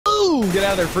Boom! Get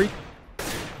out of there, freak.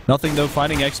 Nothing, though,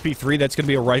 finding XP3. That's going to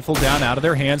be a rifle down out of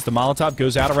their hands. The Molotov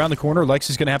goes out around the corner. Lex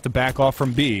is going to have to back off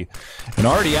from B. And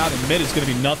already out in mid is going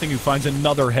to be Nothing, who finds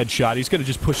another headshot. He's going to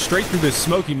just push straight through this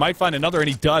smoke. He might find another, and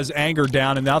he does. Anger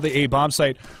down, and now the A bomb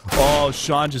site. Oh,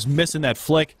 Sean just missing that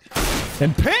flick.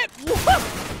 And Pitt!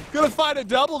 Going to find a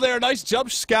double there. Nice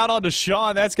jump scout onto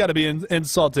Sean. That's got to be an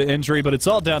insult to injury, but it's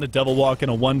all down to double walk in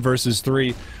a 1 versus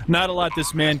 3. Not a lot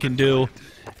this man can do,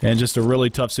 and just a really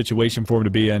tough situation for him to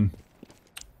be in.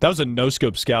 That was a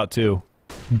no-scope scout, too.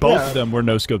 Both of them were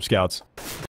no-scope scouts.